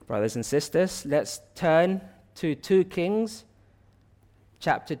Brothers and sisters, let's turn to 2 Kings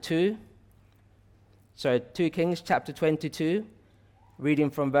chapter 2. 2 Kings chapter 22, reading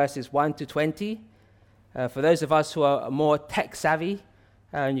from verses 1 to 20. For those of us who are more tech savvy,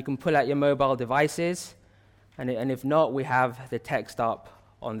 you can pull out your mobile devices, and if not, we have the text up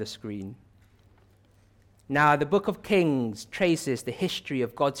on the screen. Now, the book of Kings traces the history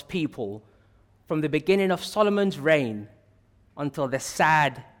of God's people from the beginning of Solomon's reign until the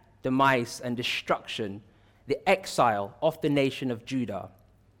sad demise and destruction, the exile of the nation of Judah.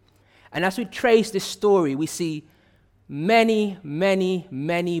 And as we trace this story, we see many, many,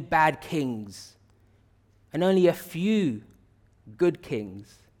 many bad kings and only a few good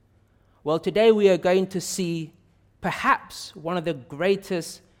kings. Well, today we are going to see perhaps one of the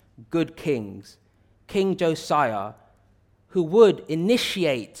greatest good kings, King Josiah, who would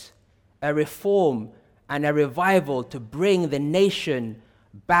initiate a reform and a revival to bring the nation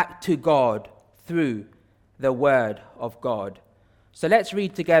back to God through the word of God. So let's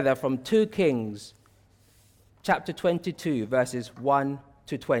read together from 2 Kings chapter 22, verses 1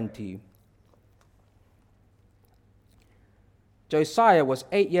 to 20. Josiah was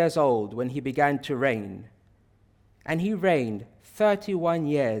 8 years old when he began to reign, and he reigned 31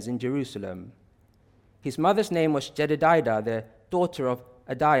 years in Jerusalem. His mother's name was Jedidiah, the daughter of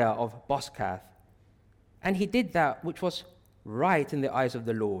Adiah of Boskath. And he did that which was right in the eyes of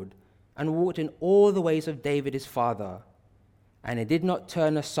the Lord, and walked in all the ways of David his father. And he did not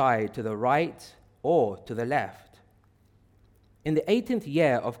turn aside to the right or to the left. In the 18th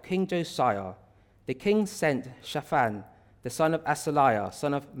year of King Josiah, the king sent Shaphan, the son of Asaliah,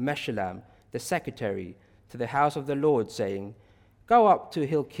 son of Meshullam, the secretary, to the house of the Lord, saying, "Go up to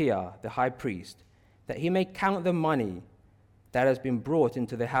Hilkiah, the high priest, that he may count the money that has been brought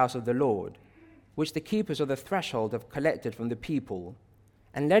into the house of the Lord, which the keepers of the threshold have collected from the people,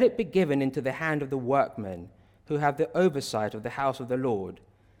 and let it be given into the hand of the workmen who have the oversight of the house of the Lord,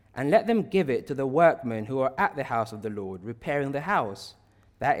 and let them give it to the workmen who are at the house of the Lord, repairing the house,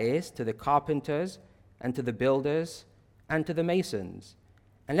 that is, to the carpenters, and to the builders, and to the masons,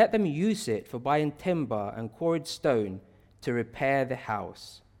 and let them use it for buying timber and quarried stone to repair the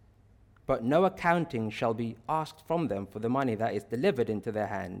house. But no accounting shall be asked from them for the money that is delivered into their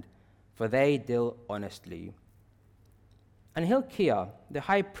hand, for they deal honestly." And Hilkiah, the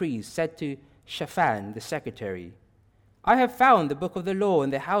high priest, said to Shaphan, the secretary, "I have found the book of the law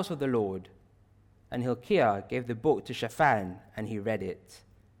in the house of the Lord." And Hilkiah gave the book to Shaphan, and he read it.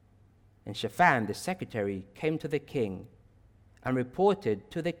 And Shaphan, the secretary, came to the king and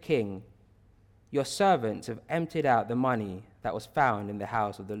reported to the king, "Your servants have emptied out the money that was found in the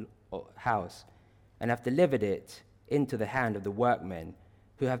house and have delivered it into the hand of the workmen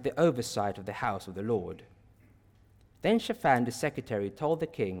who have the oversight of the house of the Lord." Then Shaphan the secretary told the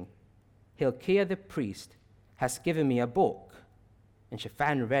king, "Hilkiah the priest has given me a book." And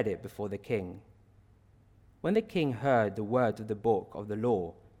Shaphan read it before the king. When the king heard the words of the book of the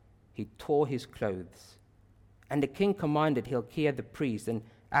law, he tore his clothes. And the king commanded Hilkiah the priest, and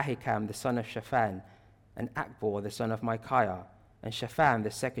Ahikam the son of Shaphan, and Akbor the son of Micaiah, and Shaphan the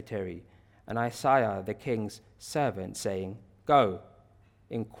secretary, and Isaiah the king's servant, saying, "Go,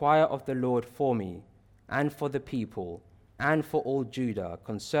 inquire of the Lord for me, and for the people, and for all Judah,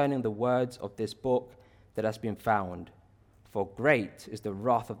 concerning the words of this book that has been found. For great is the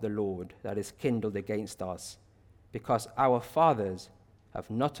wrath of the Lord that is kindled against us, because our fathers have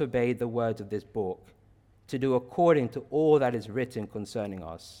not obeyed the words of this book, to do according to all that is written concerning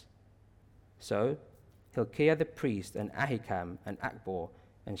us." So Hilkiah the priest, and Ahikam, and Akbor,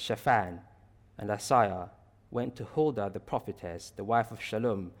 and Shaphan, and Isaiah went to Huldah the prophetess, the wife of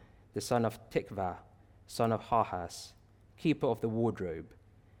Shallum, the son of Tikvah, son of Harhas, keeper of the wardrobe.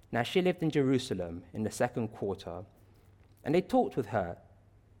 Now she lived in Jerusalem in the second quarter. And they talked with her,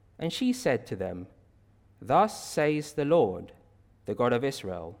 and she said to them, "Thus says the Lord, the God of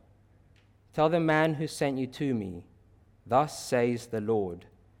Israel, tell the man who sent you to me, thus says the Lord,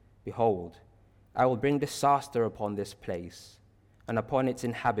 behold, I will bring disaster upon this place and upon its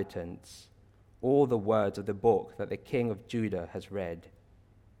inhabitants, all the words of the book that the king of Judah has read,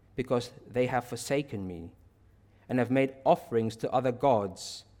 because they have forsaken me and have made offerings to other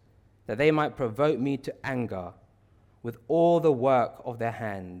gods, that they might provoke me to anger with all the work of their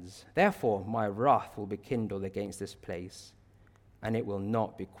hands. Therefore my wrath will be kindled against this place, and it will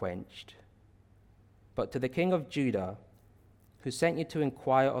not be quenched. But to the king of Judah, who sent you to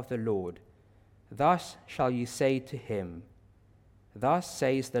inquire of the Lord, thus shall you say to him, Thus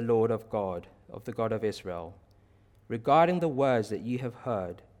says the Lord of the God of Israel, regarding the words that you have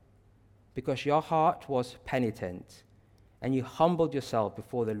heard, because your heart was penitent, and you humbled yourself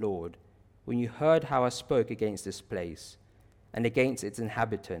before the Lord when you heard how I spoke against this place and against its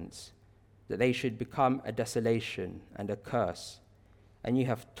inhabitants, that they should become a desolation and a curse, and you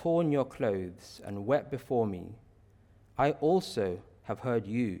have torn your clothes and wept before me. I also have heard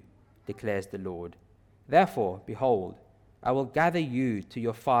you, declares the Lord. Therefore, behold, I will gather you to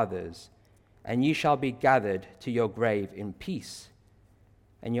your fathers, and you shall be gathered to your grave in peace,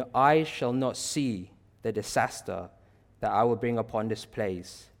 and your eyes shall not see the disaster that I will bring upon this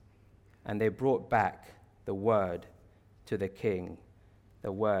place. And they brought back the word to the king,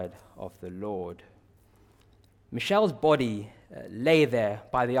 the word of the Lord. Michelle's body lay there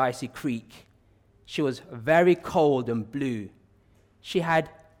by the icy creek. She was very cold and blue. She had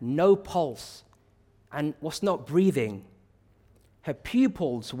no pulse and was not breathing. Her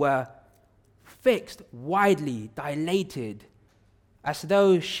pupils were fixed, widely dilated, as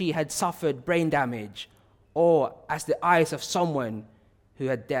though she had suffered brain damage, or as the eyes of someone who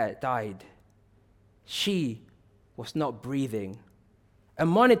had died. She was not breathing. A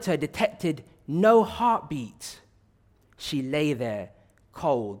monitor detected no heartbeat. She lay there,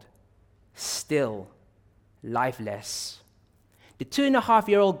 cold, still, lifeless. The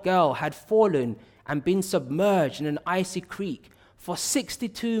 2.5-year-old girl had fallen and been submerged in an icy creek for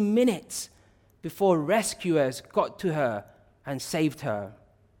 62 minutes before rescuers got to her and saved her.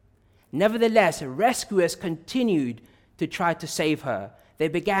 Nevertheless, rescuers continued to try to save her. They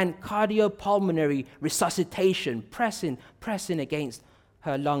began cardiopulmonary resuscitation, pressing against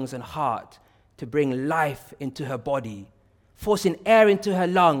her lungs and heart to bring life into her body, forcing air into her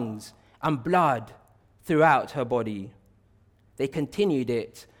lungs and blood throughout her body. They continued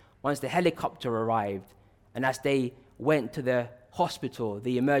it once the helicopter arrived and as they went to the hospital,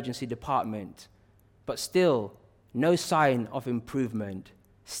 the emergency department, but still no sign of improvement,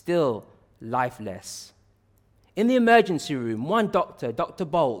 still lifeless. In the emergency room, one doctor, Dr.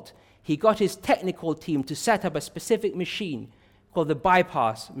 Bolt, he got his technical team to set up a specific machine called the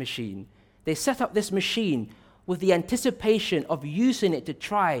bypass machine. They set up this machine with the anticipation of using it to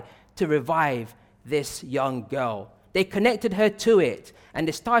try to revive this young girl. They connected her to it, and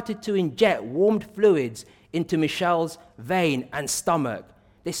they started to inject warmed fluids into Michelle's vein and stomach.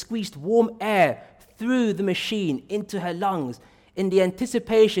 They squeezed warm air through the machine into her lungs in the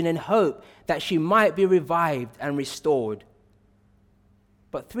anticipation and hope that she might be revived and restored.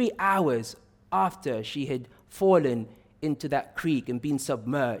 But 3 hours after she had fallen into that creek and been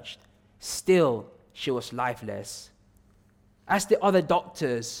submerged, still she was lifeless. As the other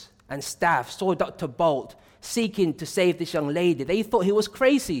doctors and staff saw Dr. Bolt seeking to save this young lady, they thought he was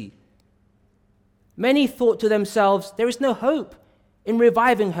crazy. Many thought to themselves, there is no hope in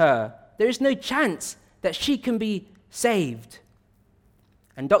reviving her. There is no chance that she can be saved.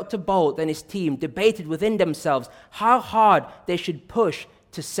 And Dr. Bolt and his team debated within themselves how hard they should push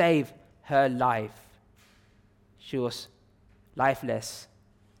to save her life. She was lifeless,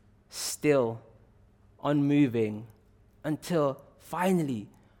 still, unmoving, until finally,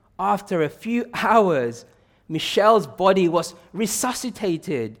 after a few hours, Michelle's body was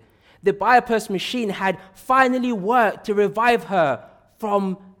resuscitated. The bypass machine had finally worked to revive her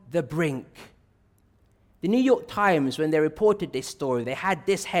from the brink. The New York Times, when they reported this story, they had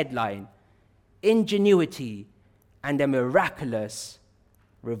this headline: "Ingenuity and a Miraculous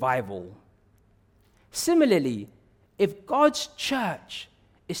Revival." Similarly, if God's church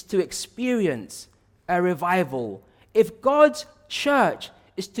is to experience a revival, if God's church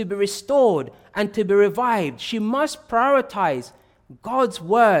is to be restored and to be revived, she must prioritize God's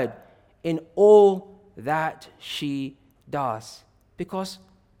word in all that she does, because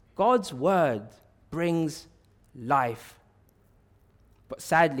God's word brings life. But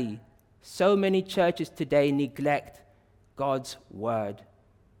sadly, so many churches today neglect God's word.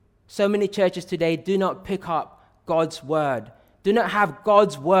 So many churches today do not pick up God's word, do not have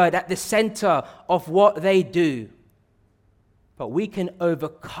God's word at the center of what they do. But we can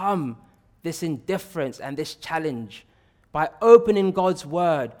overcome this indifference and this challenge by opening God's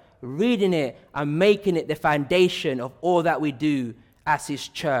word, reading it, and making it the foundation of all that we do as his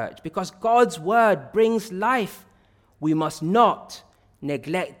church. Because God's word brings life, we must not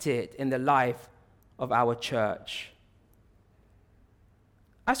neglect it in the life of our church.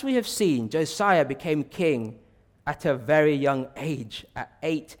 As we have seen, Josiah became king at a very young age, at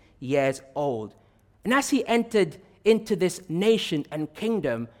 8 years old. And as he entered into this nation and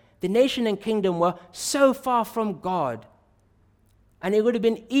kingdom, the nation and kingdom were so far from God. And it would have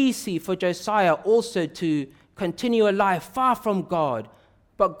been easy for Josiah also to continue a life far from God.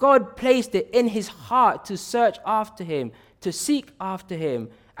 But God placed it in his heart to search after him, to seek after him,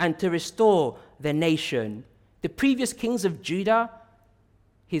 and to restore the nation. The previous kings of Judah,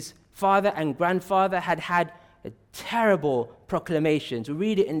 his father and grandfather, had terrible proclamations. We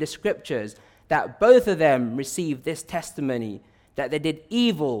read it in the scriptures that both of them received this testimony, that they did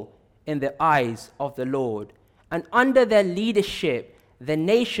evil in the eyes of the Lord. And under their leadership, the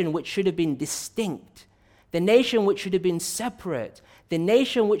nation which should have been distinct, the nation which should have been separate, the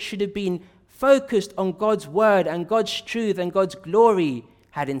nation which should have been focused on God's word and God's truth and God's glory,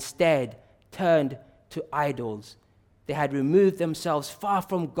 had instead turned to idols. They had removed themselves far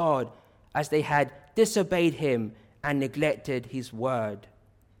from God as they had disobeyed him and neglected his word.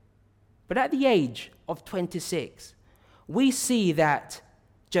 But at the age of 26, we see that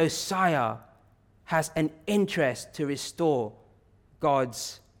Josiah has an interest to restore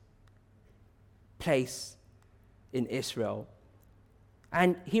God's place in Israel.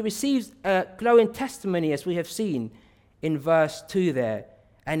 And he receives a glowing testimony, as we have seen in verse 2 there.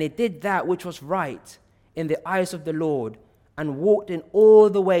 And he did that which was right in the eyes of the Lord, and walked in all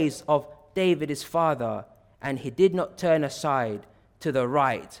the ways of David his father, and he did not turn aside to the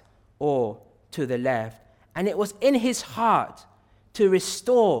right or to the left. And it was in his heart to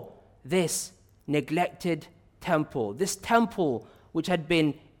restore this neglected temple, this temple which had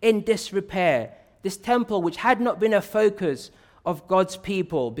been in disrepair, this temple which had not been a focus of God's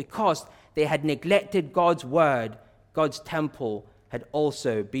people because they had neglected God's word. God's temple had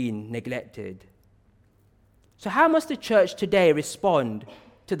also been neglected. So how must the church today respond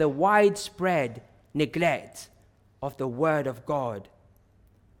to the widespread neglect of the word of God?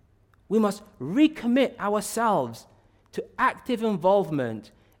 We must recommit ourselves to active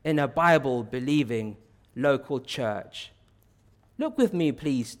involvement in a Bible-believing local church. Look with me,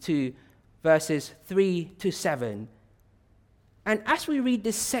 please, to verses 3 to 7. And as we read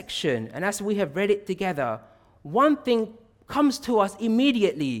this section, and as we have read it together, one thing comes to us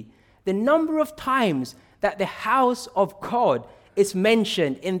immediately: the number of times that the house of God is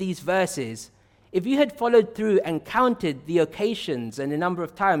mentioned in these verses. If you had followed through and counted the occasions and the number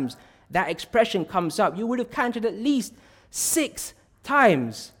of times that expression comes up, you would have counted at least 6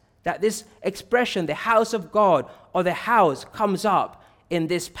 times that this expression, the house of God or the house, comes up in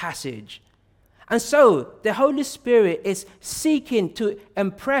this passage. And so the Holy Spirit is seeking to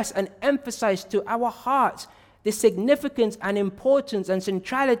impress and emphasize to our hearts the significance and importance and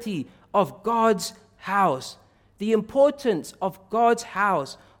centrality of God's house, the importance of God's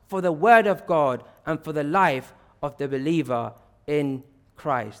house for the word of God and for the life of the believer in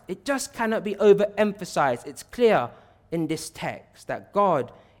Christ. It just cannot be overemphasized. It's clear in this text that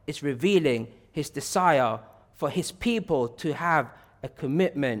God is revealing his desire for his people to have a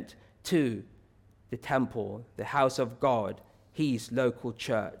commitment to the temple, the house of God, his local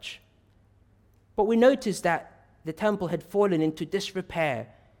church. But we notice that the temple had fallen into disrepair.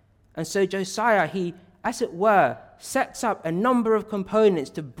 And so Josiah, he, as it were, sets up a number of components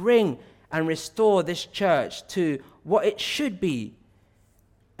to bring and restore this church to what it should be.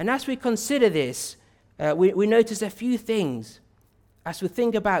 And as we consider this, we notice a few things. As we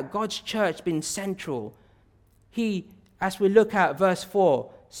think about God's church being central, he, as we look at verse 4,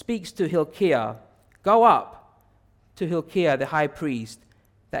 speaks to Hilkiah. Go up to Hilkiah the high priest,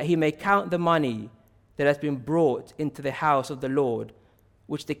 that he may count the money that has been brought into the house of the Lord,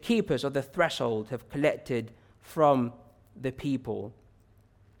 which the keepers of the threshold have collected from the people.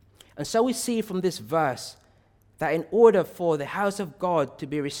 And so we see from this verse that in order for the house of God to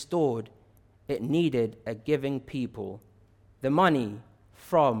be restored, it needed a giving people, the money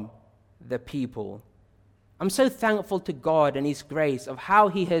from the people. I'm so thankful to God and his grace of how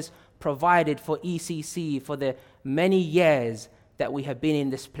he has provided for ECC for the many years that we have been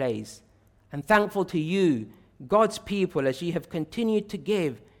in this place. And thankful to you, God's people, as you have continued to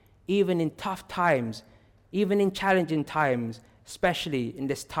give, even in tough times, even in challenging times, especially in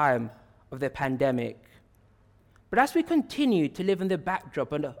this time of the pandemic. But as we continue to live in the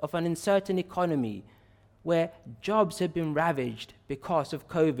backdrop of an uncertain economy, where jobs have been ravaged because of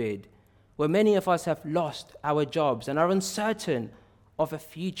COVID, where many of us have lost our jobs and are uncertain of a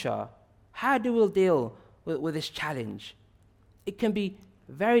future, how do we deal with this challenge? It can be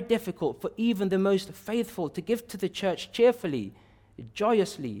very difficult for even the most faithful to give to the church cheerfully,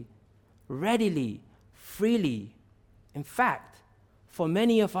 joyously, readily, freely. In fact, for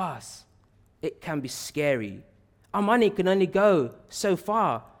many of us, it can be scary. Our money can only go so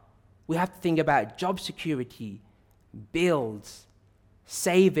far. We have to think about job security, bills,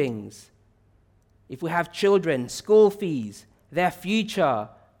 savings. If we have children, school fees, their future,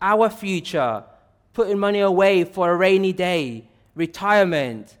 our future, putting money away for a rainy day,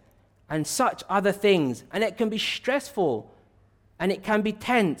 retirement, and such other things. And it can be stressful, and it can be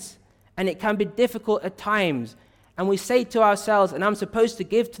tense, and it can be difficult at times. And we say to ourselves, and I'm supposed to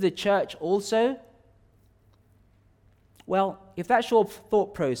give to the church also? Well, if that's your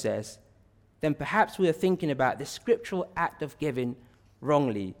thought process, then perhaps we are thinking about the scriptural act of giving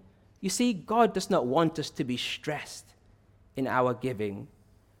wrongly. You see, God does not want us to be stressed in our giving.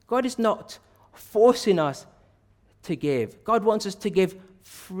 God is not forcing us to give. God wants us to give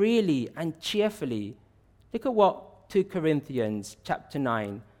freely and cheerfully. Look at what 2 Corinthians chapter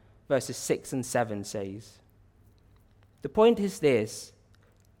 9, verses 6 and 7 says. The point is this: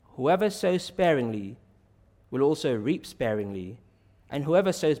 whoever sows sparingly will also reap sparingly, and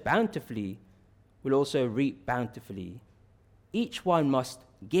whoever sows bountifully will also reap bountifully. Each one must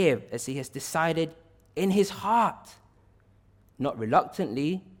give as he has decided in his heart, not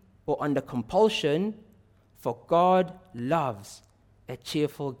reluctantly or under compulsion, for God loves a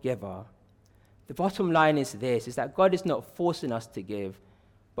cheerful giver. The bottom line is this, is that God is not forcing us to give,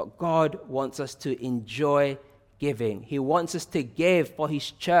 but God wants us to enjoy giving. He wants us to give for his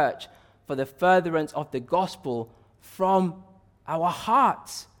church, for the furtherance of the gospel from our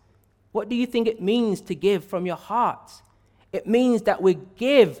hearts. What do you think it means to give from your hearts? It means that we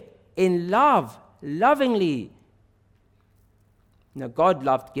give in love, lovingly. Now, God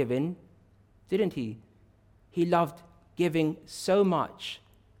loved giving, didn't he? He loved giving so much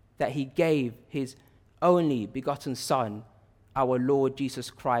that he gave his only begotten Son, our Lord Jesus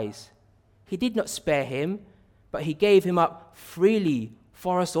Christ. He did not spare him, but he gave him up freely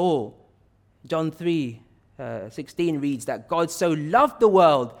for us all. John 3:16 reads that God so loved the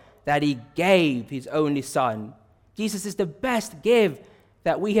world that he gave his only Son. Jesus is the best gift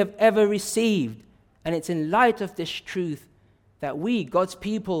that we have ever received. And it's in light of this truth that we, God's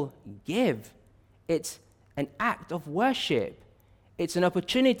people, give. It's an act of worship. It's an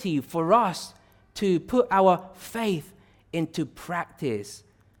opportunity for us to put our faith into practice.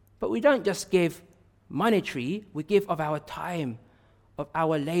 But we don't just give monetary, we give of our time, of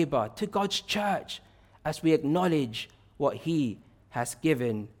our labor to God's church as we acknowledge what he has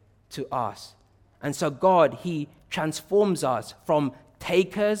given to us. And so God, he transforms us from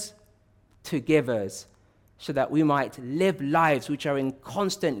takers to givers, so that we might live lives which are in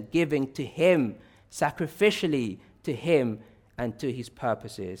constant giving to him, sacrificially to him and to his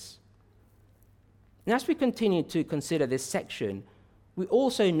purposes. And as we continue to consider this section, we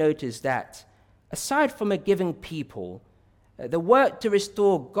also notice that aside from a giving people, the work to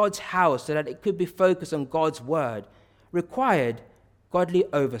restore God's house so that it could be focused on God's word required godly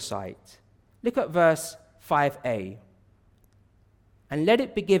oversight. Look at verse 5a. And let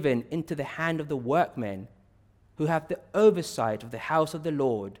it be given into the hand of the workmen who have the oversight of the house of the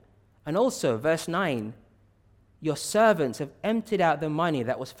Lord. And also, verse 9, your servants have emptied out the money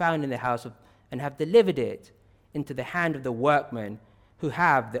that was found in the house and have delivered it into the hand of the workmen who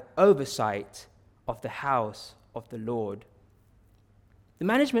have the oversight of the house of the Lord. The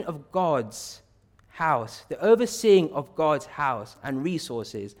management of God's house, the overseeing of God's house and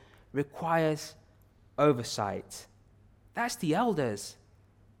resources requires oversight. That's the elders.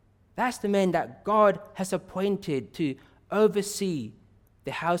 That's the men that God has appointed to oversee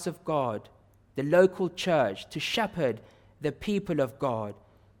the house of God, the local church, to shepherd the people of God.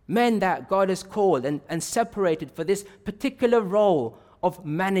 Men that God has called and separated for this particular role of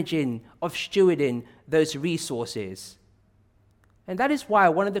managing, of stewarding those resources. And that is why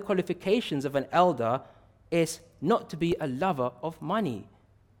one of the qualifications of an elder is not to be a lover of money,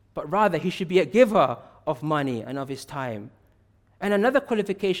 but rather he should be a giver of money and of his time. And another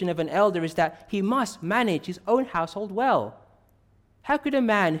qualification of an elder is that he must manage his own household well. How could a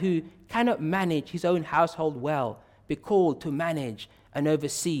man who cannot manage his own household well be called to manage and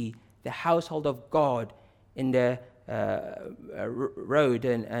oversee the household of God in the road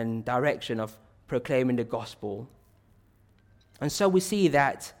and direction of proclaiming the gospel? And so we see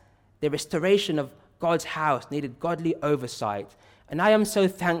that the restoration of God's house needed godly oversight. And I am so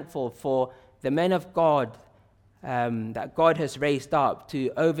thankful for the men of God that God has raised up to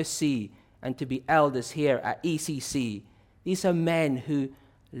oversee and to be elders here at ECC. These are men who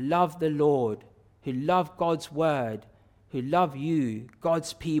love the Lord, who love God's word, who love you,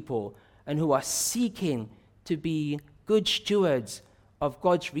 God's people, and who are seeking to be good stewards of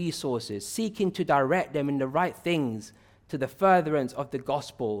God's resources, seeking to direct them in the right things to the furtherance of the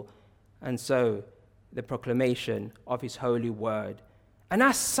gospel, and so the proclamation of his holy word. And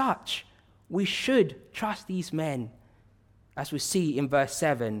as such, we should trust these men, as we see in verse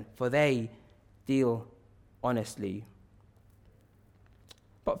 7, for they deal honestly.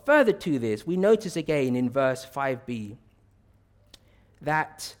 But further to this, we notice again in verse 5b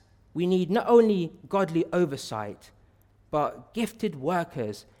that we need not only godly oversight, but gifted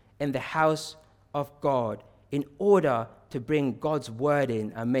workers in the house of God in order to bring God's word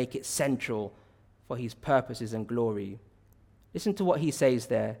in and make it central for his purposes and glory. Listen to what he says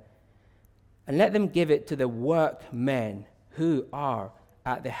there. And let them give it to the workmen who are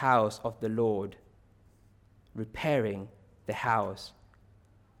at the house of the Lord, repairing the house.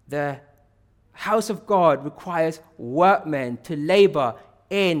 The house of God requires workmen to labor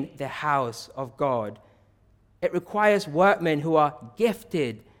in the house of God. It requires workmen who are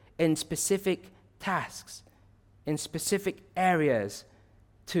gifted in specific tasks, in specific areas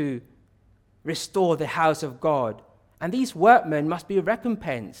to restore the house of God. And these workmen must be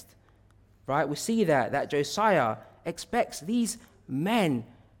recompensed, right? We see that Josiah expects these men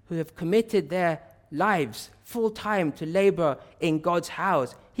who have committed their lives full-time to labor in God's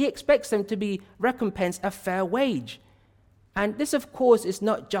house. He expects them to be recompensed a fair wage. And this, of course, is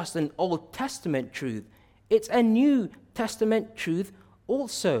not just an Old Testament truth. It's a New Testament truth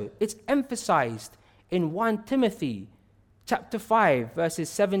also. It's emphasized in 1 Timothy chapter 5, verses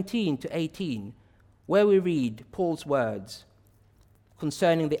 17 to 18, where we read Paul's words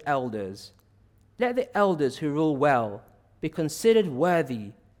concerning the elders. Let the elders who rule well be considered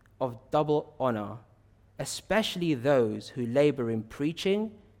worthy of double honor, especially those who labor in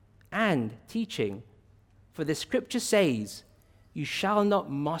preaching and teaching. For the scripture says, you shall not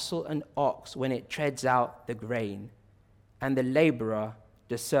muzzle an ox when it treads out the grain, and the laborer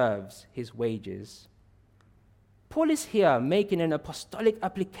deserves his wages. Paul is here making an apostolic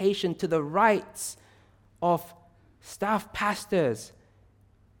application to the rights of staff pastors,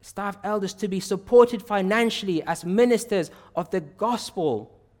 staff elders to be supported financially as ministers of the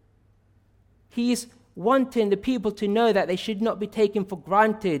gospel. He's wanting the people to know that they should not be taken for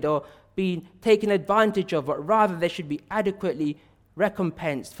granted or be taken advantage of, but rather they should be adequately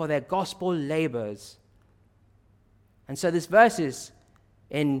recompensed for their gospel labors. And so these verses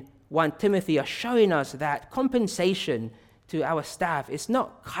in 1 Timothy are showing us that compensation to our staff is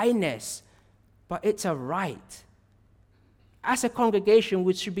not kindness, but it's a right. As a congregation,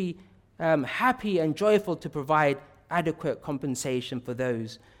 we should be happy and joyful to provide adequate compensation for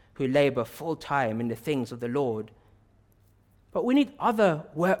those who labor full-time in the things of the Lord. But we need other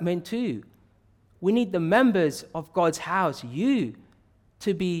workmen too. We need the members of God's house, you,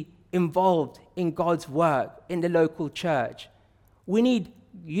 to be involved in God's work in the local church. We need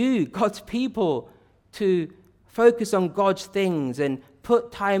you, God's people, to focus on God's things and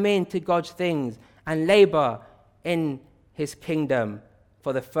put time into God's things and labor in his kingdom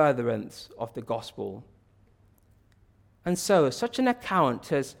for the furtherance of the gospel. And so, such an account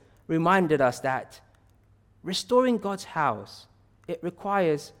has reminded us that restoring God's house, it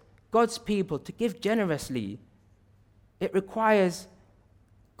requires God's people to give generously. It requires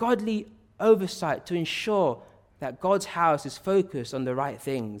godly oversight to ensure that God's house is focused on the right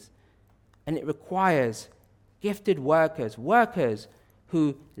things. And it requires gifted workers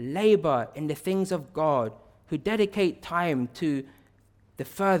who labor in the things of God, who dedicate time to the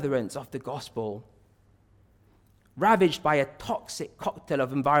furtherance of the gospel. Ravaged by a toxic cocktail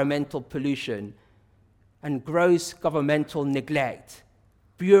of environmental pollution and gross governmental neglect,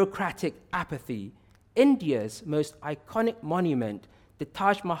 bureaucratic apathy, India's most iconic monument, the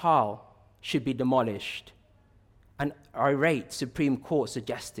Taj Mahal, should be demolished. An irate Supreme Court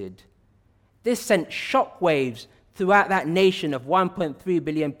suggested. This sent shockwaves throughout that nation of 1.3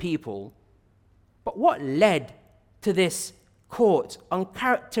 billion people. But what led to this court's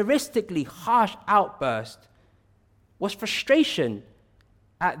uncharacteristically harsh outburst was frustration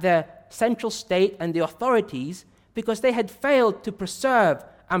at the central state and the authorities because they had failed to preserve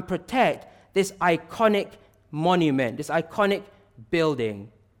and protect this iconic monument, this iconic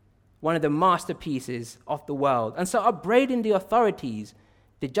building, one of the masterpieces of the world. And so upbraiding the authorities,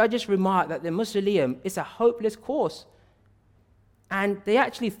 the judges remarked that the mausoleum is a hopeless course. And they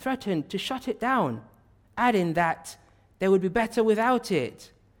actually threatened to shut it down, adding that they would be better without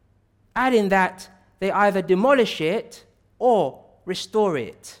it, adding that they either demolish it or restore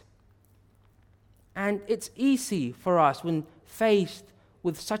it. And it's easy for us when faced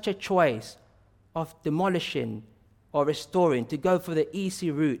with such a choice of demolishing or restoring to go for the easy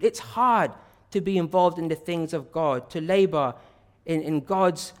route. It's hard to be involved in the things of God, to labor in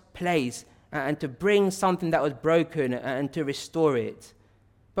God's place and to bring something that was broken and to restore it.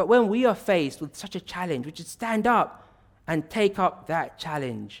 But when we are faced with such a challenge, we should stand up and take up that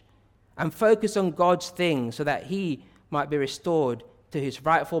challenge and focus on God's things so that he might be restored to his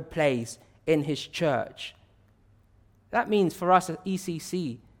rightful place in his church. That means for us at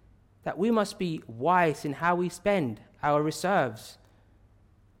ECC that we must be wise in how we spend our reserves,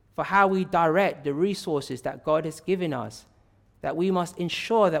 for how we direct the resources that God has given us, that we must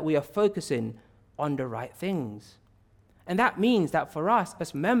ensure that we are focusing on the right things. And that means that for us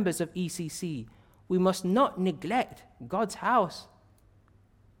as members of ECC, we must not neglect God's house,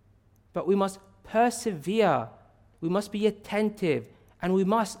 but we must persevere, we must be attentive, and we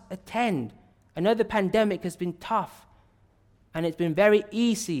must attend. I know the pandemic has been tough, and it's been very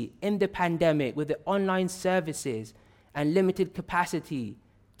easy in the pandemic with the online services and limited capacity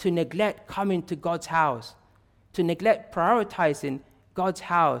to neglect coming to God's house, to neglect prioritizing God's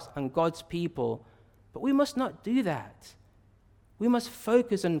house and God's people. But we must not do that. We must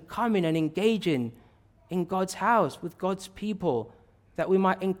focus on coming and engaging in God's house with God's people, that we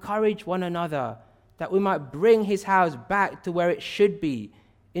might encourage one another, that we might bring his house back to where it should be,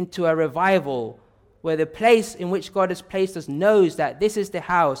 into a revival, where the place in which God has placed us knows that this is the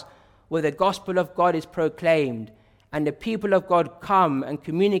house where the gospel of God is proclaimed, and the people of God come and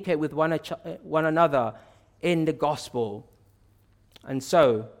communicate with one another in the gospel. And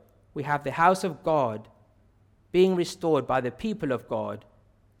so, we have the house of God being restored by the people of God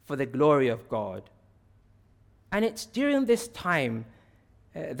for the glory of God. And it's during this time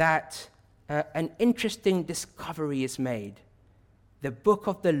that an interesting discovery is made. The book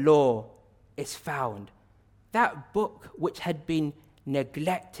of the law is found. That book which had been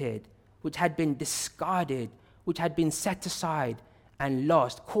neglected, which had been discarded, which had been set aside and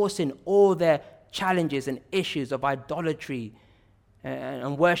lost, causing all their challenges and issues of idolatry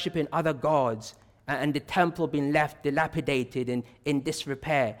and worshipping other gods, and the temple being left dilapidated and in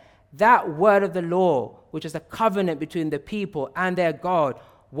disrepair. That word of the law, which is a covenant between the people and their God,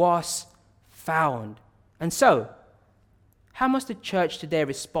 was found. And so, how must the church today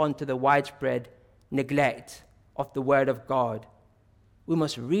respond to the widespread neglect of the word of God? We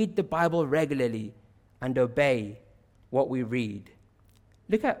must read the Bible regularly and obey what we read.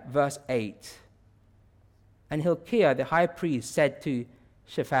 Look at verse 8. And Hilkiah the high priest said to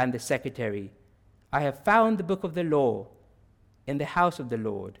Shaphan the secretary, I have found the book of the law in the house of the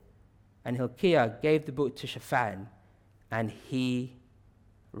Lord. And Hilkiah gave the book to Shaphan, and he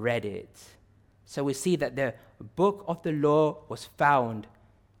read it. So we see that the book of the law was found,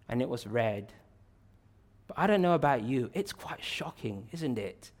 and it was read. But I don't know about you, it's quite shocking, isn't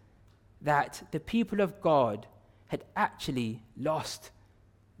it, that the people of God had actually lost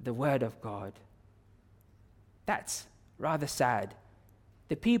the word of God. That's rather sad.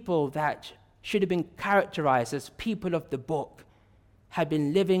 The people that should have been characterized as people of the book had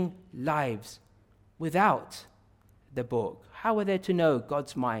been living lives without the book. How are they to know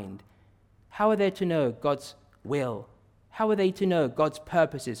God's mind? How are they to know God's will? How are they to know God's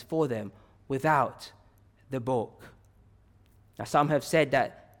purposes for them without the book? Now, some have said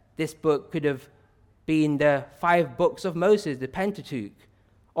that this book could have been the 5 books of Moses, the Pentateuch,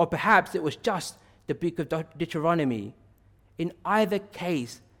 or perhaps it was just the book of Deuteronomy. In either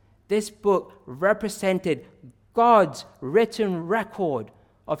case, this book represented God's written record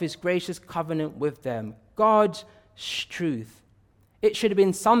of his gracious covenant with them, God's truth. It should have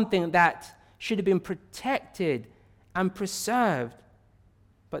been something that should have been protected and preserved,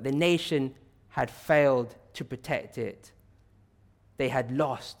 but the nation had failed to protect it. They had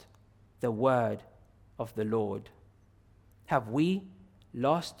lost the word of the Lord. Have we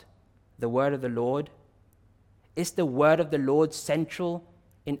lost the word of the Lord? Is the word of the Lord central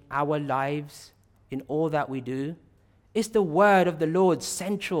in our lives, in all that we do? Is the word of the Lord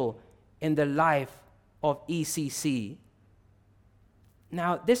central in the life of ECC?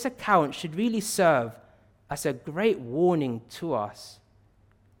 Now, this account should really serve as a great warning to us.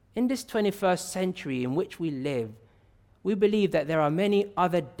 In this 21st century in which we live, we believe that there are many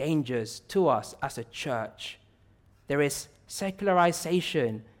other dangers to us as a church. There is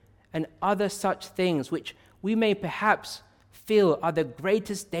secularization and other such things which we may perhaps feel are the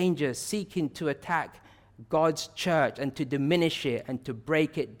greatest dangers seeking to attack God's church and to diminish it and to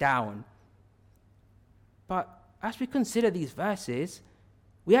break it down. But as we consider these verses,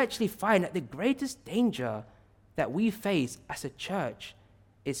 we actually find that the greatest danger that we face as a church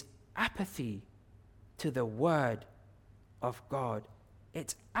is apathy to the word of God.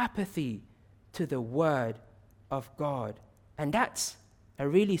 It's apathy to the word of God. And that's a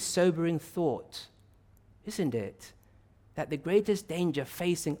really sobering thought, isn't it? That the greatest danger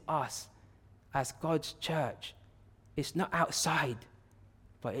facing us as God's church is not outside,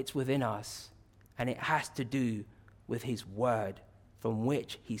 but it's within us. And it has to do with his word from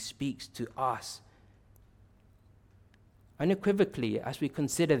which he speaks to us. Unequivocally, as we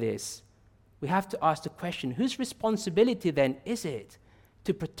consider this, we have to ask the question, whose responsibility then is it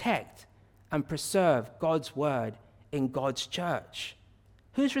to protect and preserve God's word in God's church?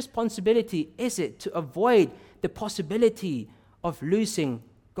 Whose responsibility is it to avoid the possibility of losing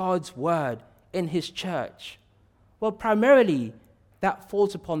God's word in his church? Well, primarily, that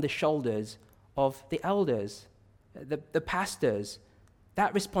falls upon the shoulders of the elders, the pastors.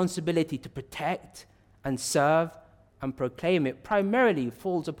 That responsibility to protect and serve and proclaim it primarily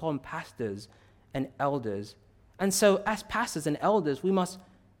falls upon pastors and elders. And so, as pastors and elders, we must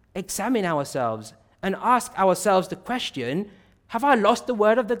examine ourselves and ask ourselves the question, have I lost the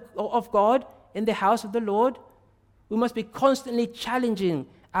word of God in the house of the Lord? We must be constantly challenging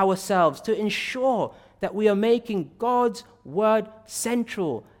ourselves to ensure that we are making God's word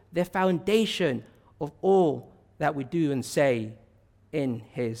central, the foundation of all that we do and say in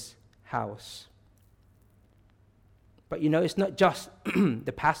his house. But it's not just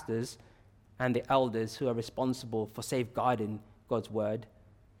the pastors and the elders who are responsible for safeguarding God's word.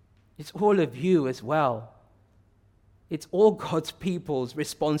 It's all of you as well. It's all God's people's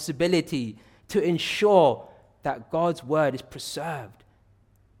responsibility to ensure that God's word is preserved.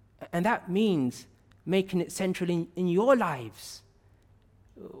 And that means making it central in your lives.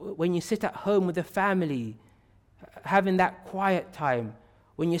 When you sit at home with the family, having that quiet time,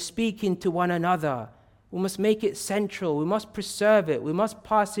 when you're speaking to one another, we must make it central. We must preserve it. We must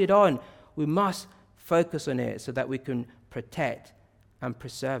pass it on. We must focus on it so that we can protect and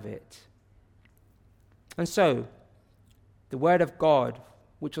preserve it. And so, the word of God,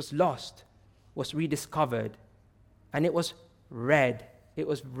 which was lost, was rediscovered, and it was read. It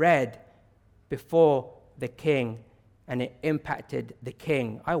was read before the king, and it impacted the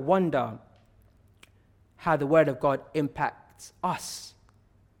king. I wonder how the word of God impacts us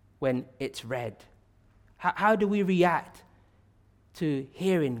when it's read. How do we react to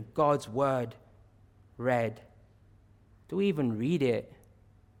hearing God's word read? Do we even read it?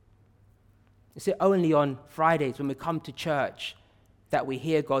 Is it only on Fridays when we come to church that we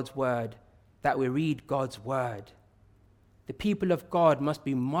hear God's word, that we read God's word? The people of God must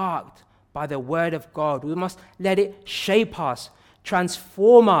be marked by the word of God. We must let it shape us,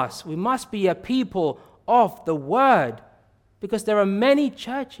 transform us. We must be a people of the word, because there are many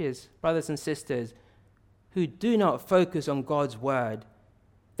churches, brothers and sisters, who do not focus on God's word.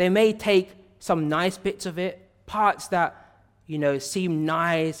 They may take some nice bits of it, parts that seem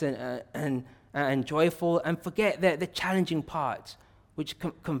nice and joyful, and forget the challenging parts which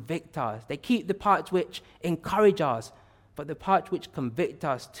convict us. They keep the parts which encourage us, but the parts which convict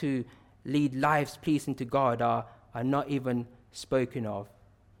us to lead lives pleasing to God are not even spoken of.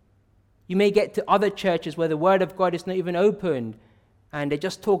 You may get to other churches where the word of God is not even opened, and they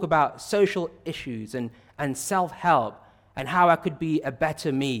just talk about social issues and self-help and how I could be a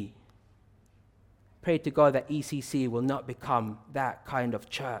better me. Pray to God that ECC will not become that kind of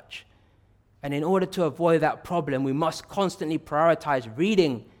church. And in order to avoid that problem, we must constantly prioritize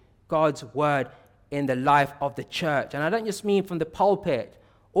reading God's word in the life of the church. And I don't just mean from the pulpit.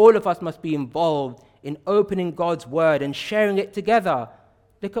 All of us must be involved in opening God's word and sharing it together.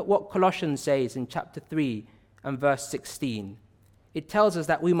 Look at what Colossians says in chapter 3 and verse 16. It tells us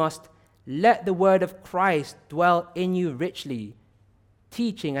that we must let the word of Christ dwell in you richly,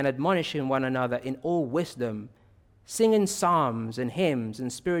 teaching and admonishing one another in all wisdom, singing psalms and hymns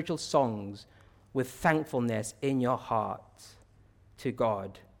and spiritual songs with thankfulness in your heart to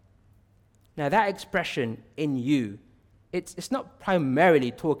God. Now that expression, in you, it's not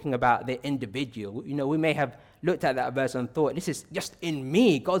primarily talking about the individual. We may have looked at that verse and thought, this is just in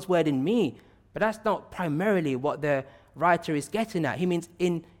me, God's word in me. But that's not primarily what the writer is getting at. He means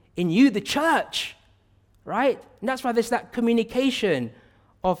in you, the church, right? And that's why there's that communication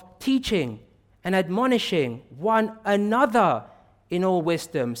of teaching and admonishing one another in all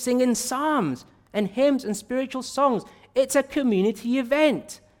wisdom, singing psalms and hymns and spiritual songs. It's a community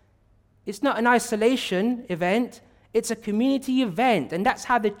event. It's not an isolation event. It's a community event. And that's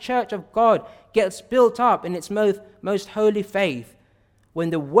how the church of God gets built up in its most holy faith. When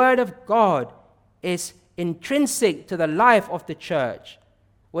the word of God is intrinsic to the life of the church,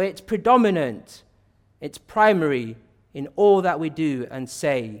 where it's predominant, it's primary in all that we do and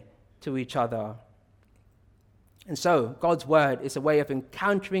say to each other. And so, God's word is a way of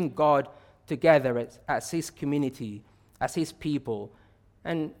encountering God together as his community, as his people.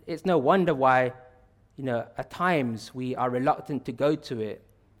 And it's no wonder why, at times we are reluctant to go to it,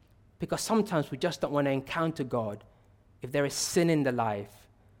 because sometimes we just don't want to encounter God. If there is sin in the life,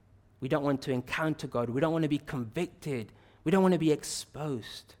 we don't want to encounter God. We don't want to be convicted. We don't want to be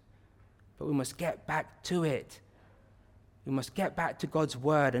exposed. But we must get back to it. We must get back to God's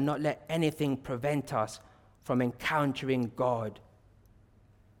word and not let anything prevent us from encountering God.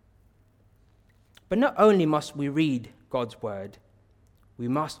 But not only must we read God's word, we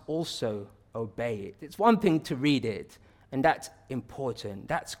must also obey it. It's one thing to read it And that's important.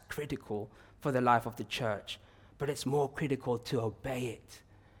 That's critical for the life of the church. But it's more critical to obey it,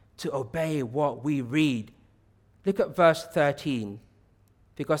 to obey what we read. Look at verse 13.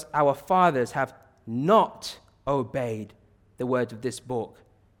 Because our fathers have not obeyed the words of this book,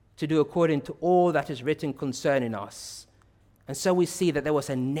 to do according to all that is written concerning us. And so we see that there was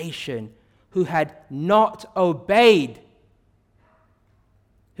a nation who had not obeyed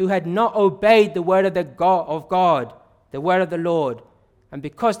the word of God, the word of the Lord. And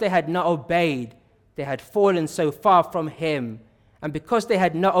because they had not obeyed, they had fallen so far from him. And because they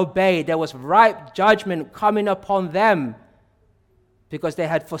had not obeyed, there was ripe judgment coming upon them, because they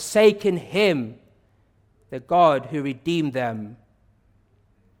had forsaken him, the God who redeemed them.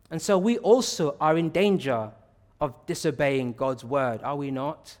 And so we also are in danger of disobeying God's word, are we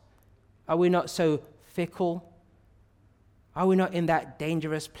not? Are we not so fickle? Are we not in that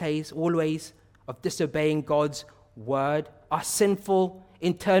dangerous place always of disobeying God's word? Our sinful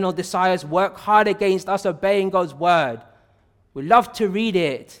internal desires work hard against us obeying God's word. We love to read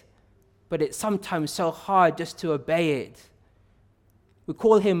it, but it's sometimes so hard just to obey it. We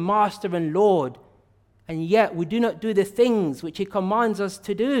call him Master and Lord, and yet we do not do the things which he commands us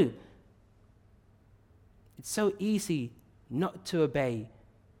to do. It's so easy not to obey,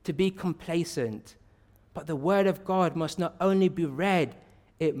 to be complacent. But the word of God must not only be read,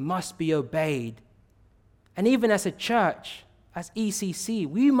 it must be obeyed. And even as a church, as ECC,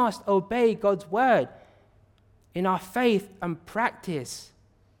 we must obey God's word in our faith and practice,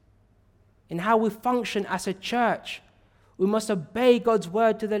 in how we function as a church. We must obey God's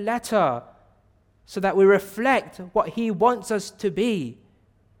word to the letter so that we reflect what he wants us to be.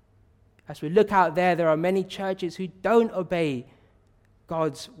 As we look out there are many churches who don't obey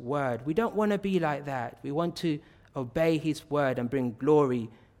God's word. We don't want to be like that. We want to obey his word and bring glory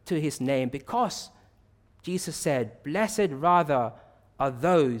to his name, because Jesus said, "Blessed rather are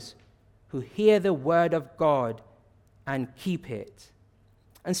those who hear the word of God and keep it."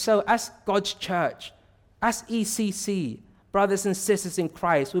 And so as God's church, as ECC, brothers and sisters in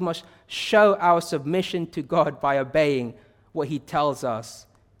Christ, we must show our submission to God by obeying what he tells us,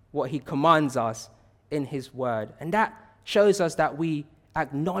 what he commands us in his word. And that shows us that we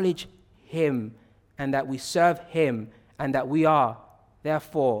acknowledge him and that we serve him and that we are,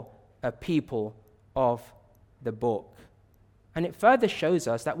 therefore, a people of the book. And it further shows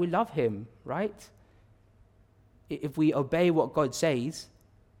us that we love him, right? If we obey what God says,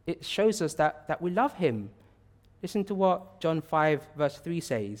 it shows us that we love him. Listen to what John 5 verse 3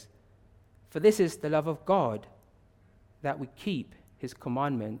 says. "For this is the love of God, that we keep his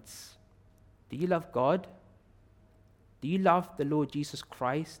commandments." Do you love God? Do you love the Lord Jesus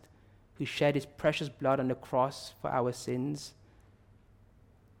Christ, who shed his precious blood on the cross for our sins?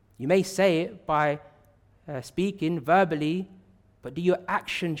 You may say it by speaking verbally, but do your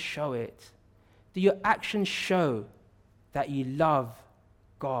actions show it? Do your actions show that you love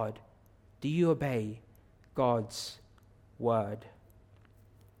God? Do you obey God's word?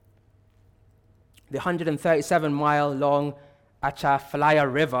 The 137-mile-long Atchafalaya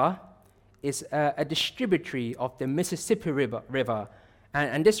River is a distributary of the Mississippi River.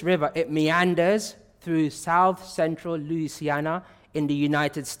 And this river, it meanders through south-central Louisiana in the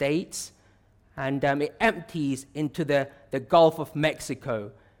United States, and it empties into the Gulf of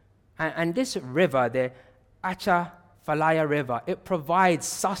Mexico. And this river, the Atchafalaya River, it provides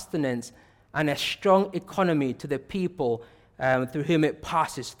sustenance and a strong economy to the people through whom it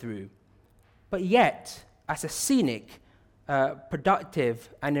passes through. But yet, as a scenic, productive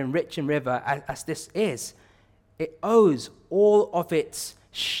and enriching river as this is, it owes all of its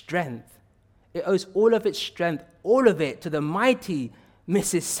strength. It owes all of its strength, all of it, to the mighty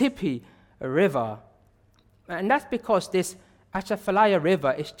Mississippi River. And that's because this Atchafalaya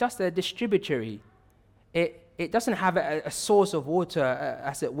River is just a distributary. It doesn't have a source of water,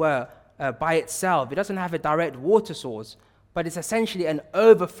 as it were, by itself. It doesn't have a direct water source, but it's essentially an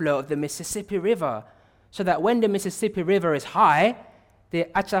overflow of the Mississippi River, so that when the Mississippi River is high, the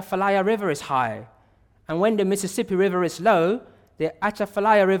Atchafalaya River is high. And when the Mississippi River is low, the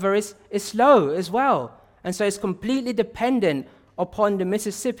Atchafalaya River is low as well. And so it's completely dependent upon the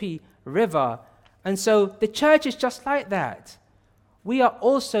Mississippi River. And so the church is just like that. We are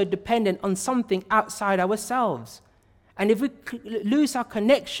also dependent on something outside ourselves. And if we lose our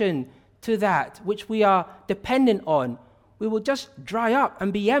connection to that which we are dependent on, we will just dry up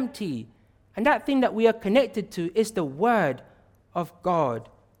and be empty. And that thing that we are connected to is the Word of God.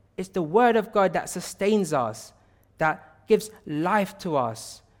 It's the Word of God that sustains us, that gives life to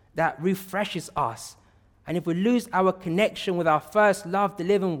us, that refreshes us. And if we lose our connection with our first love, the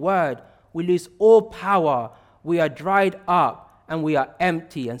living Word, we lose all power, we are dried up and we are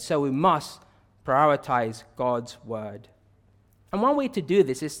empty, and so we must prioritize God's word. And one way to do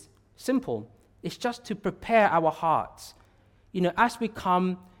this is simple. It's just to prepare our hearts. As we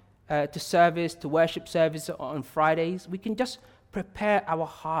come to worship service on Fridays, we can just prepare our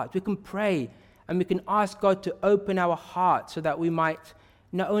hearts. We can pray and we can ask God to open our hearts so that we might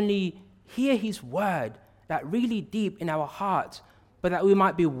not only hear his word that really deep in our hearts, but that we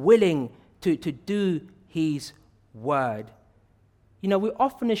might be willing to do his word. We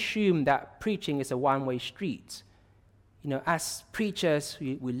often assume that preaching is a one-way street. As preachers,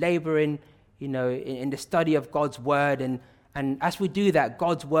 we labor in the study of God's word, and as we do that,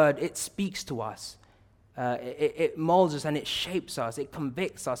 God's word, it speaks to us. It molds us and it shapes us, it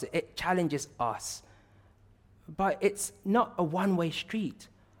convicts us, it challenges us. But it's not a one-way street.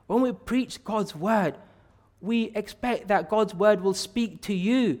 When we preach God's word, we expect that God's word will speak to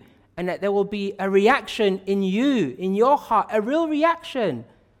you and that there will be a reaction in you, in your heart, a real reaction.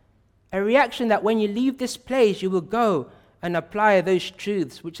 A reaction that when you leave this place, you will go and apply those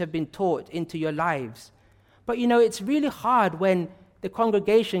truths which have been taught into your lives. But it's really hard when the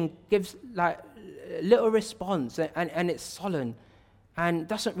congregation gives little response and it's solemn and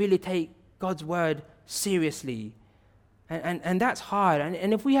doesn't really take God's word seriously. And that's hard.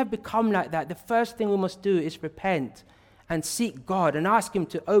 And if we have become like that, the first thing we must do is repent and seek God and ask him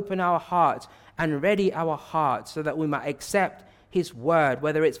to open our hearts and ready our hearts so that we might accept his word,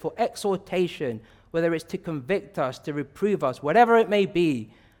 whether it's for exhortation, whether it's to convict us, to reprove us, whatever it may be,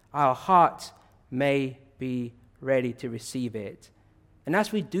 our hearts may be ready to receive it. And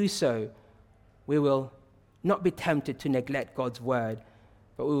as we do so, we will not be tempted to neglect God's word,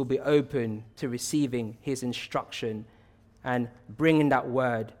 but we will be open to receiving his instruction and bringing that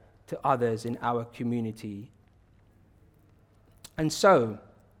word to others in our community. And so,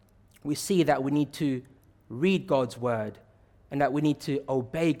 we see that we need to read God's word and that we need to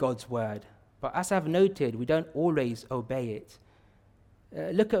obey God's word. But as I've noted, we don't always obey it.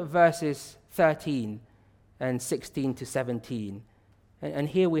 Look at verses 13 and 16 to 17. And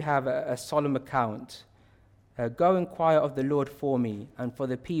here we have a solemn account. Go inquire of the Lord for me and for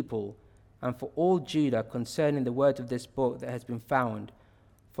the people and for all Judah concerning the words of this book that has been found.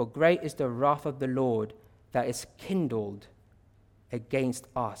 For great is the wrath of the Lord that is kindled against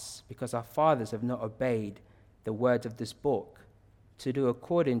us, because our fathers have not obeyed the words of this book, to do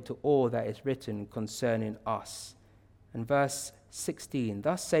according to all that is written concerning us. And verse 16,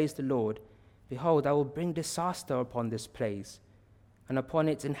 thus says the Lord, behold, I will bring disaster upon this place and upon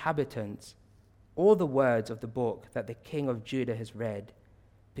its inhabitants, all the words of the book that the king of Judah has read,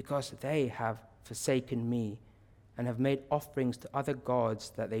 because they have forsaken me and have made offerings to other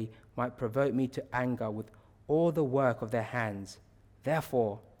gods that they might provoke me to anger with all the work of their hands.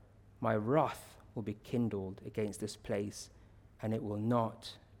 Therefore, my wrath will be kindled against this place, and it will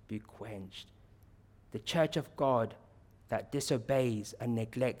not be quenched. The church of God that disobeys and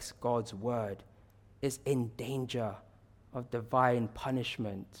neglects God's word is in danger of divine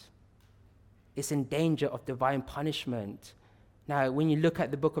punishment. It's in danger of divine punishment. Now, when you look at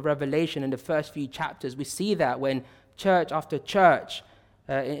the book of Revelation in the first few chapters, we see that when church after church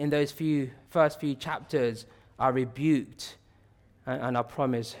in those first few chapters are rebuked and are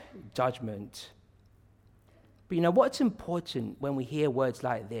promised judgment. But what's important when we hear words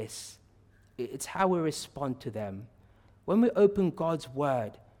like this? It's how we respond to them. When we open God's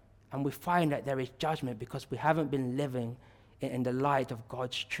word and we find that there is judgment because we haven't been living in the light of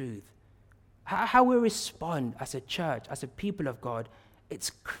God's truth, how we respond as a church, as a people of God,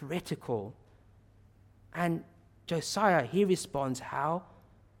 it's critical. And Josiah, he responds how?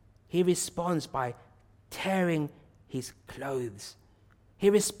 He responds by tearing his clothes. He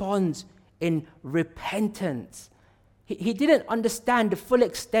responds in repentance. He didn't understand the full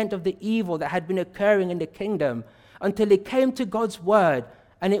extent of the evil that had been occurring in the kingdom until he came to God's word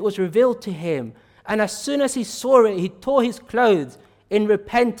and it was revealed to him. And as soon as he saw it, he tore his clothes in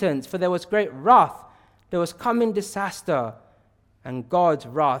repentance, for there was great wrath. There was coming disaster, and God's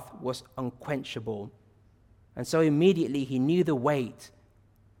wrath was unquenchable. And so immediately he knew the weight,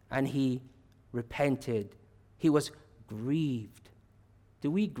 and he repented. He was grieved. Do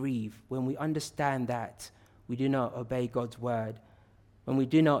we grieve when we understand that we do not obey God's word, when we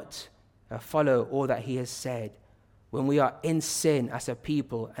do not follow all that he has said, when we are in sin as a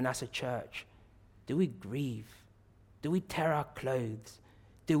people and as a church? Do we grieve? Do we tear our clothes?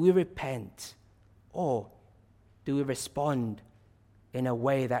 Do we repent? Or do we respond in a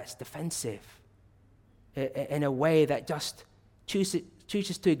way that's defensive, in a way that just chooses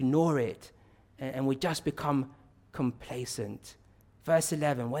to ignore it, and we just become complacent? Verse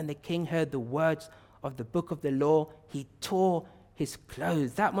 11, when the king heard the words of the book of the law, he tore his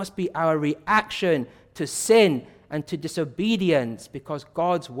clothes. That must be our reaction to sin and to disobedience, because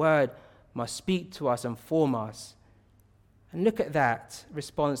God's word must speak to us and form us. And look at that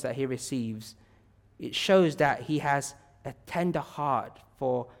response that he receives. It shows that he has a tender heart,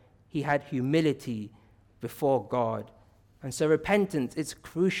 for he had humility before God. And so repentance is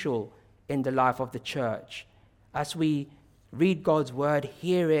crucial in the life of the church. As we read God's word,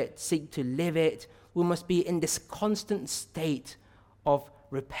 hear it, seek to live it, we must be in this constant state of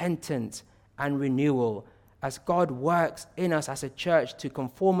repentance and renewal as God works in us as a church to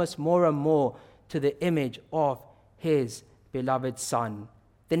conform us more and more to the image of his beloved Son.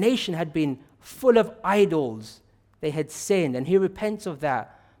 The nation had been full of idols. They had sinned, and he repents of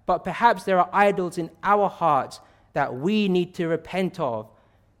that. But perhaps there are idols in our hearts that we need to repent of.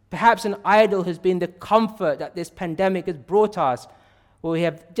 Perhaps an idol has been the comfort that this pandemic has brought us, where we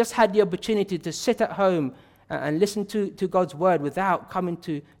have just had the opportunity to sit at home and listen to God's word without coming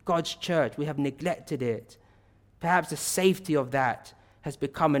to God's church. We have neglected it. Perhaps the safety of that has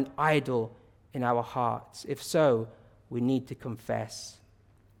become an idol in our hearts. If so, we need to confess.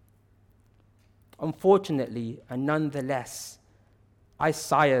 Unfortunately, and nonetheless,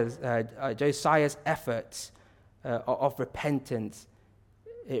 Josiah's efforts of repentance,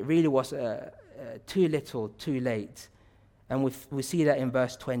 it really was too little, too late. And we see that in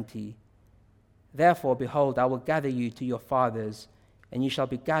verse 20. Therefore, behold, I will gather you to your fathers, and you shall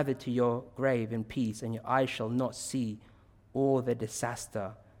be gathered to your grave in peace, and your eyes shall not see all the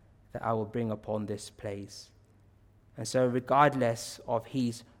disaster that I will bring upon this place. And so regardless of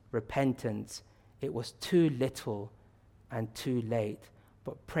his repentance, it was too little and too late.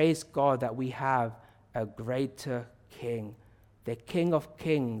 But praise God that we have a greater King, the King of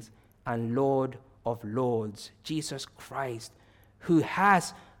Kings and Lord of Lords, Jesus Christ, who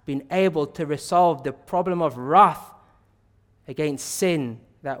has been able to resolve the problem of wrath against sin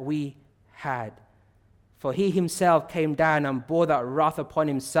that we had. For he himself came down and bore that wrath upon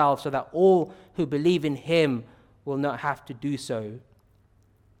himself, so that all who believe in him will not have to do so.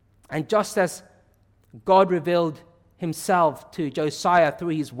 And just as God revealed himself to Josiah through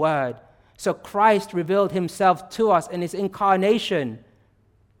his word, so Christ revealed himself to us in his incarnation.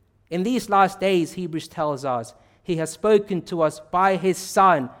 In these last days, Hebrews tells us, he has spoken to us by his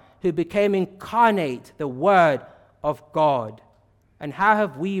Son, who became incarnate, the Word of God. And how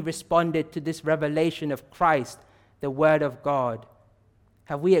have we responded to this revelation of Christ, the Word of God?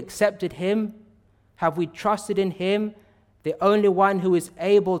 Have we accepted him? Have we trusted in him, the only one who is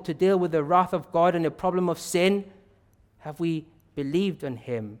able to deal with the wrath of God and the problem of sin? Have we believed in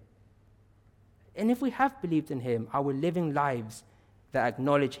him? And if we have believed in him, are we living lives that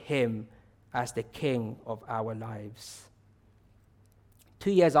acknowledge him as the King of our lives?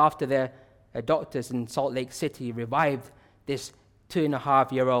 2 years after the doctors in Salt Lake City revived this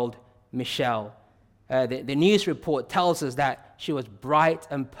 2.5-year-old Michelle, the news report tells us that she was bright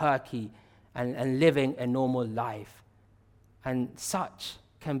and perky and living a normal life. And such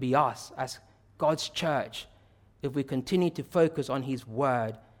can be us as God's church if we continue to focus on his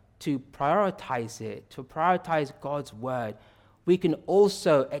word, to prioritize it, to prioritize God's word. We can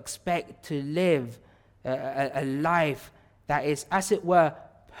also expect to live a life that is, as it were,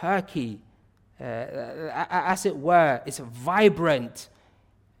 perky, as it were, is vibrant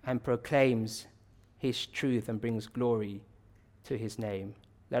and proclaims his truth and brings glory to his name.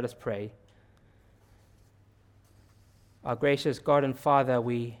 Let us pray. Our gracious God and Father,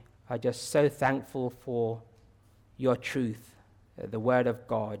 we are just so thankful for your truth, the word of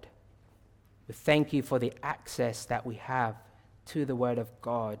God. We thank you for the access that we have to the word of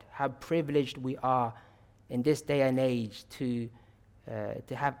God. How privileged we are in this day and age to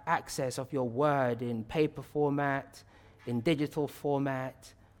have access of your word in paper format, in digital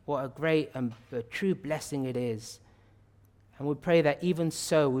format. What a great and a true blessing it is. And we pray that even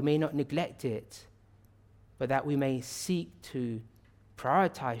so we may not neglect it, but that we may seek to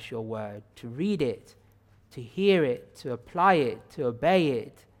prioritize your word, to read it, to hear it, to apply it, to obey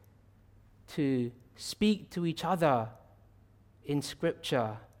it, to speak to each other in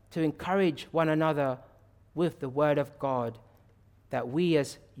Scripture, to encourage one another with the word of God, that we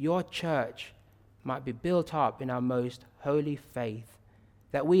as your church might be built up in our most holy faith,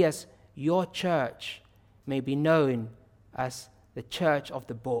 that we as your church may be known as the church of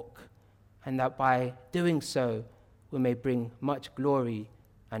the book, and that by doing so we may bring much glory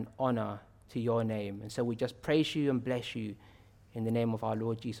and honor to your name. And so we just praise you and bless you in the name of our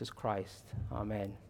Lord Jesus Christ. Amen.